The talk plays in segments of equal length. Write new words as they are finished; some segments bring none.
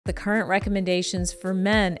The current recommendations for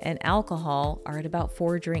men and alcohol are at about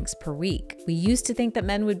 4 drinks per week. We used to think that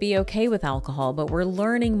men would be okay with alcohol, but we're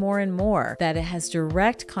learning more and more that it has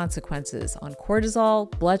direct consequences on cortisol,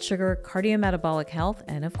 blood sugar, cardiometabolic health,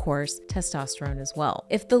 and of course, testosterone as well.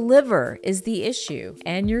 If the liver is the issue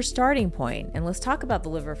and your starting point, and let's talk about the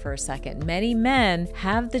liver for a second, many men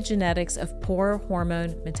have the genetics of poor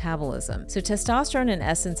hormone metabolism. So testosterone in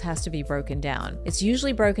essence has to be broken down. It's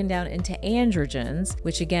usually broken down into androgens,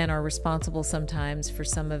 which again are responsible sometimes for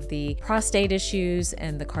some of the prostate issues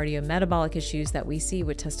and the cardiometabolic issues that we see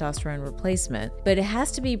with testosterone replacement. But it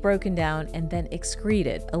has to be broken down and then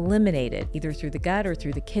excreted, eliminated, either through the gut or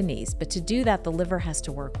through the kidneys. But to do that, the liver has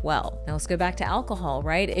to work well. Now let's go back to alcohol,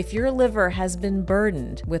 right? If your liver has been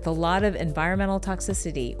burdened with a lot of environmental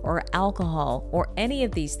toxicity or alcohol or any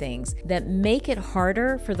of these things that make it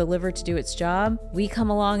harder for the liver to do its job, we come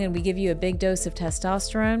along and we give you a big dose of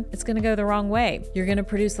testosterone, it's going to go the wrong way. You're going to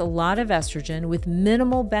produce a lot of estrogen with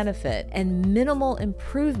minimal benefit and minimal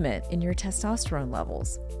improvement in your testosterone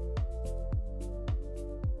levels.